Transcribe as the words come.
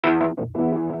Hey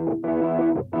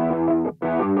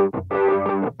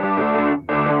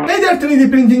there 3D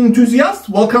printing enthusiasts,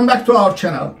 welcome back to our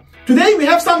channel. Today we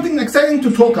have something exciting to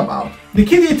talk about, the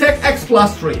Qidi Tech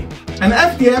X-Plus-3, an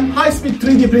FDM high-speed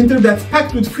 3D printer that's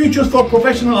packed with features for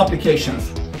professional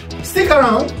applications. Stick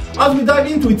around as we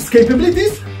dive into its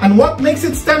capabilities and what makes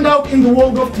it stand out in the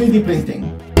world of 3D printing.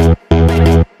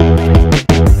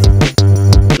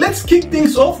 Let's kick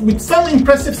things off with some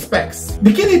impressive specs.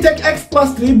 The Qidi Tech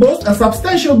X-Plus-3 boasts a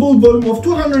substantial build volume of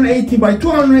 280 by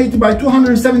 280 by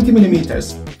 270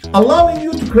 mm, allowing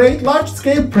you to create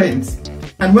large-scale prints.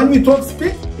 And when we talk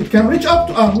speed, it can reach up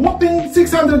to a whopping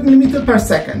 600 mm per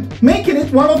second, making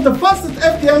it one of the fastest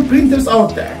FDM printers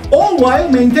out there, all while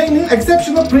maintaining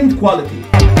exceptional print quality.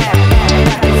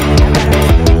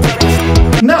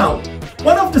 Now,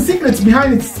 one of the secrets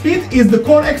behind its speed is the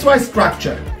CoreXY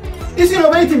structure. This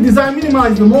innovative design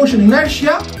minimizes the motion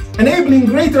inertia, enabling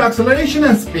greater acceleration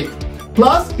and speed.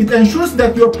 Plus, it ensures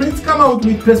that your prints come out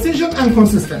with precision and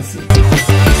consistency.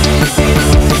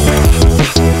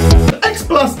 The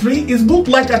X-Plus-3 is built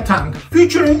like a tank,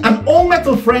 featuring an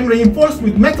all-metal frame reinforced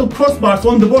with metal crossbars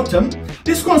on the bottom.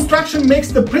 This construction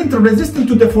makes the printer resistant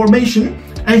to deformation,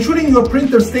 ensuring your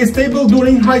printer stays stable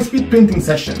during high-speed printing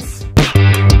sessions.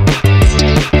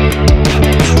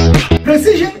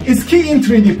 Precision is key in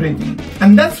 3D printing,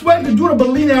 and that's where the durable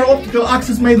linear optical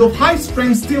axis made of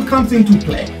high-strength steel comes into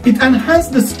play. It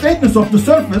enhances the straightness of the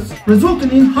surface,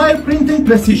 resulting in higher printing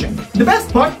precision. The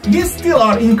best part, these steel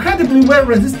are incredibly wear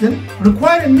resistant,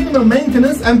 requiring minimal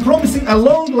maintenance and promising a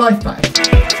long lifetime.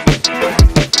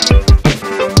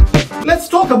 Let's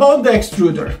talk about the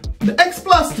extruder. The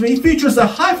X-Plus-3 features a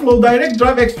high-flow direct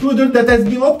drive extruder that has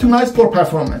been optimized for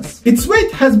performance. Its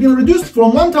weight has been reduced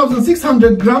from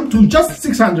 1,600 grams to just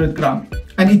 600 grams,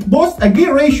 and it boasts a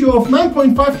gear ratio of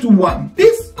 9.5 to 1.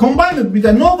 This, combined with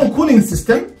a novel cooling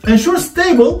system, ensures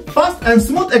stable, fast and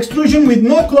smooth extrusion with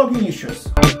no clogging issues.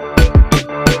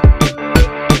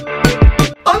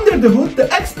 Under the hood,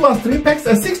 the X-Plus-3 packs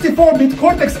a 64-bit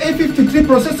Cortex-A53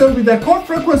 processor with a core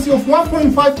frequency of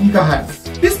 1.5 GHz.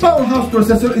 This powerhouse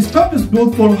processor is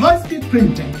purpose-built for high-speed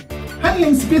printing,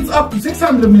 handling speeds up to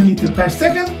 600 mm per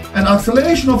second and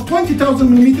acceleration of 20,000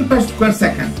 mm per square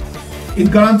second.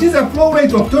 It guarantees a flow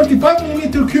rate of 35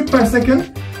 mm³ per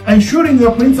second, ensuring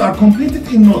your prints are completed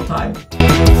in no time.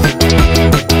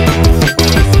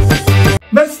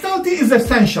 Versatility is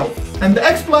essential, and the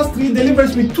X-Plus-3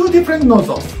 delivers with two different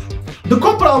nozzles. The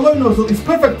copper alloy nozzle is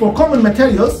perfect for common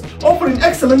materials, offering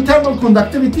excellent thermal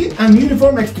conductivity and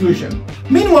uniform extrusion.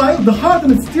 Meanwhile, the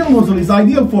hardened steel nozzle is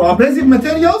ideal for abrasive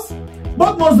materials.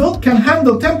 Both nozzles can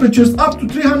handle temperatures up to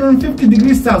 350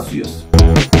 degrees Celsius.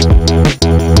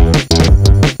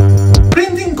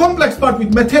 Printing complex parts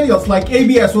with materials like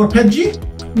ABS or PIGGY?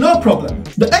 No problem.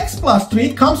 The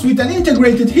X-Plus-3 comes with an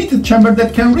integrated heated chamber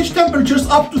that can reach temperatures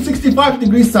up to 65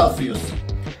 degrees Celsius.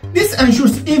 This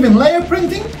ensures even layer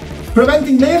printing,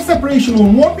 preventing layer separation or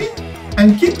warping,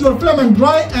 and keep your filament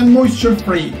dry and moisture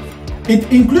free.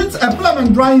 It includes a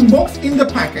filament drying box in the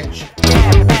package.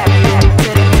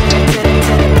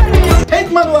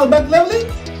 Hate manual bed leveling?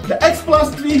 The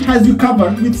X-Plus-3 has you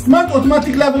covered with smart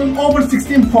automatic leveling over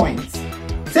 16 points.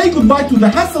 Say goodbye to the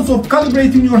hassles of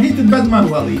calibrating your heated bed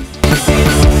manually.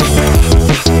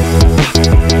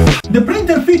 The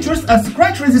printer features a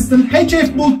scratch-resistant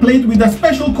HF build plate with a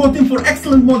special coating for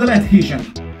excellent model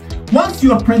adhesion. Once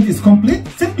your print is complete,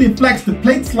 simply flex the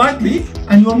plate slightly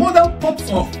and your model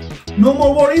pops off. No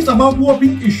more worries about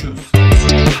warping issues.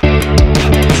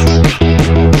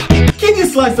 Qidi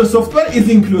Slicer software is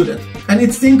included, and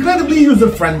it's incredibly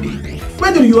user-friendly.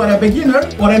 Whether you are a beginner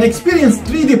or an experienced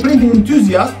 3D printing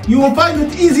enthusiast, you will find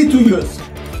it easy to use.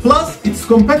 Plus, it's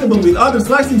compatible with other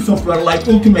slicing software like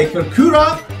Ultimaker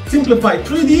Cura, Simplify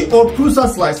 3D or Prusa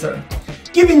Slicer,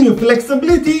 giving you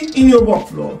flexibility in your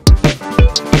workflow.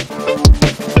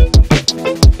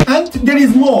 And there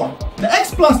is more. The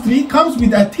X-Plus-3 comes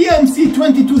with a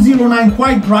TMC2209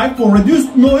 quiet drive for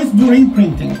reduced noise during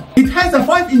printing. It has a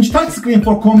 5-inch touchscreen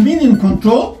for convenient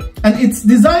control, and it's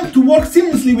designed to work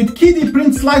seamlessly with Qidi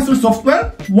Print Slicer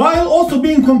software, while also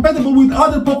being compatible with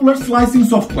other popular slicing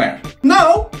software.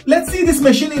 Now, let's see this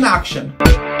machine in action.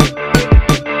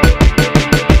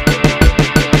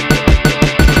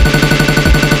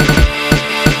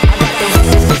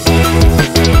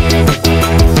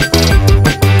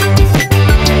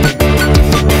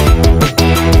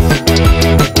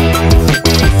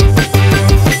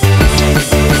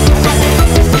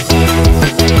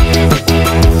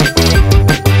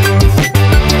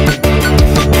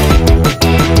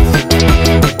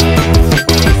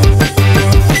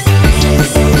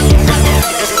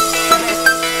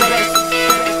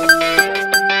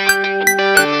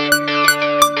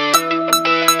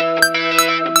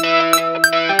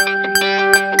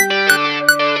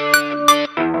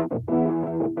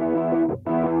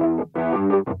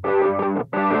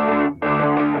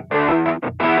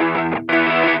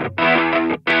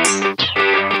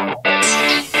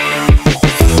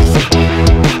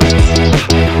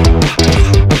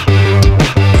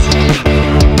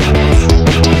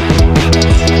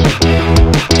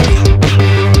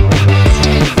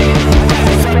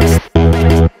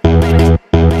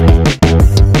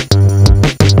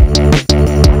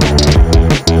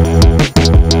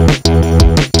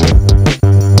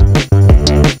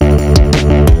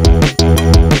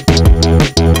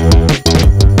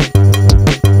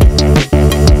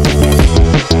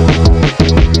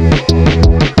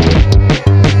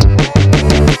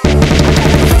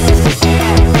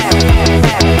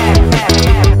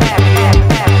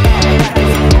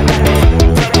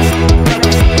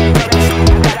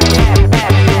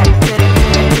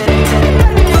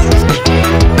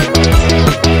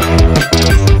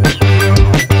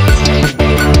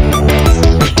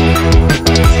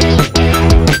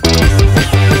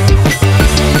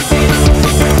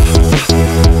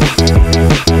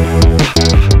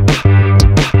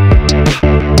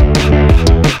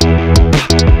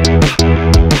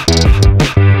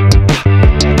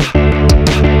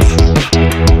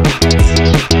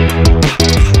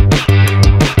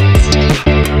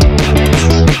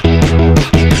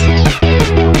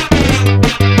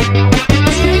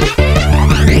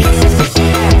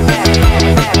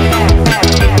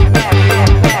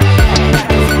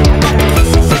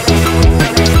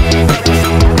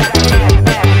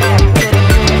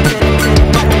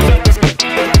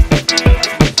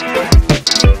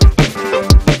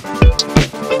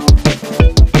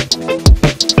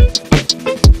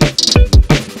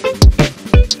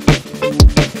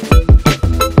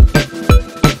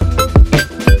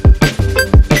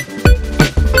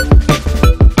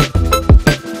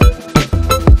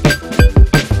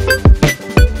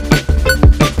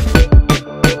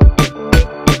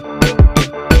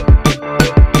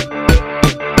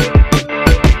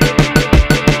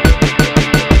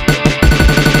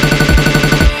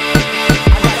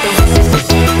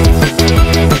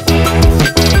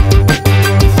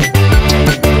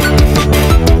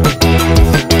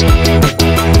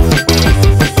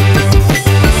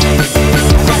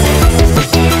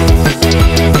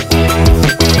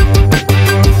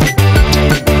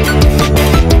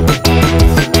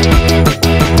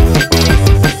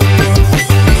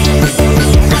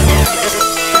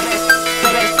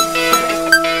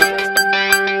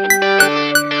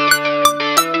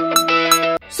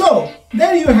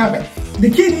 the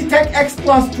Qidi Tech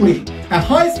X-Plus-3, a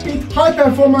high-speed,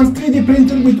 high-performance 3D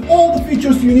printer with all the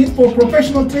features you need for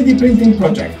professional 3D printing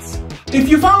projects. If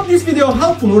you found this video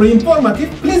helpful or informative,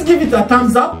 please give it a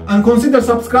thumbs up and consider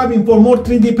subscribing for more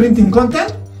 3D printing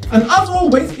content. And as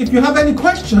always, if you have any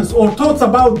questions or thoughts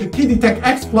about the Qidi Tech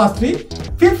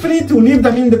X-Plus-3, feel free to leave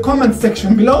them in the comments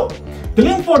section below. The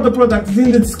link for the product is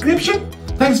in the description.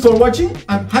 Thanks for watching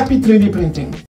and happy 3D printing!